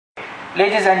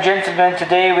Ladies and gentlemen,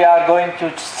 today we are going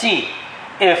to see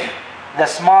if the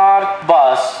smart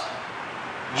bus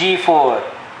G4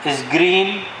 is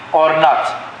green or not.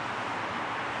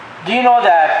 Do you know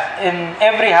that in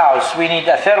every house we need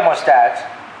a thermostat,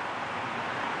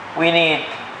 we need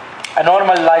a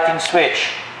normal lighting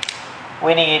switch,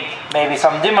 we need maybe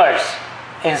some dimmers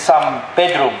in some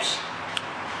bedrooms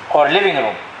or living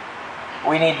room,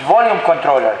 we need volume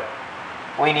controller,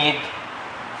 we need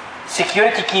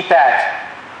security keypad,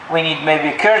 we need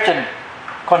maybe curtain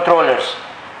controllers,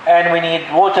 and we need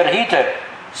water heater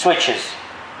switches.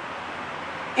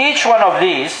 Each one of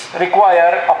these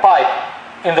require a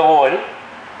pipe in the wall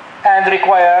and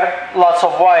require lots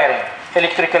of wiring,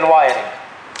 electrical wiring.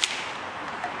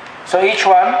 So each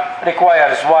one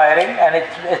requires wiring, and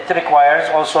it requires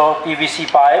also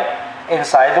PVC pipe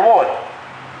inside the wall.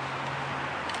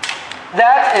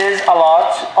 That is a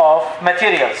lot of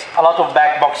materials, a lot of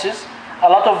back boxes, a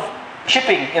lot of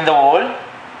chipping in the wall.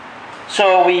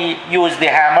 So we use the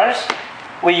hammers,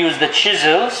 we use the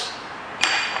chisels,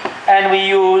 and we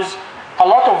use a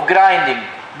lot of grinding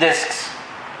discs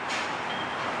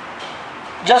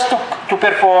just to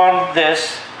perform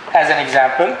this as an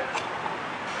example.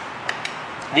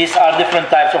 These are different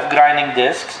types of grinding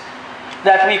discs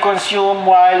that we consume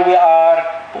while we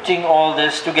are putting all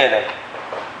this together.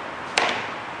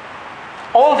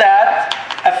 All that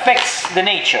affects the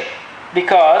nature,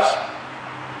 because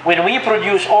when we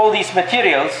produce all these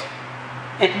materials,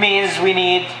 it means we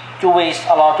need to waste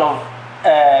a lot of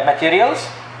materials.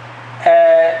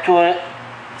 To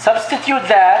substitute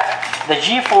that, the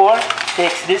G4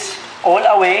 takes this all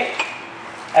away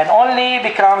and only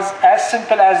becomes as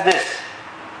simple as this.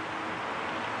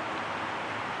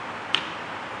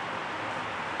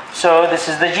 So this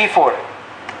is the G4,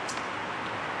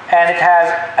 and it has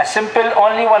a simple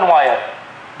only one wire,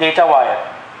 data wire.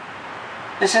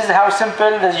 This is how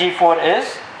simple the G4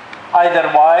 is, either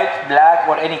white, black,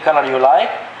 or any color you like,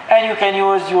 and you can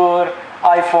use your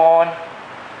iPhone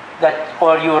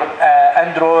or your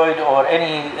Android or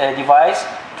any device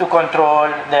to control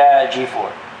the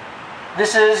G4.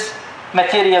 This is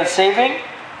material saving,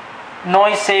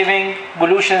 noise saving,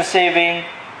 pollution saving.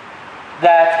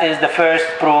 That is the first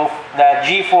proof that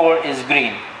G4 is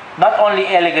green. Not only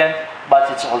elegant,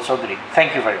 but it's also green.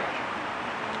 Thank you very much.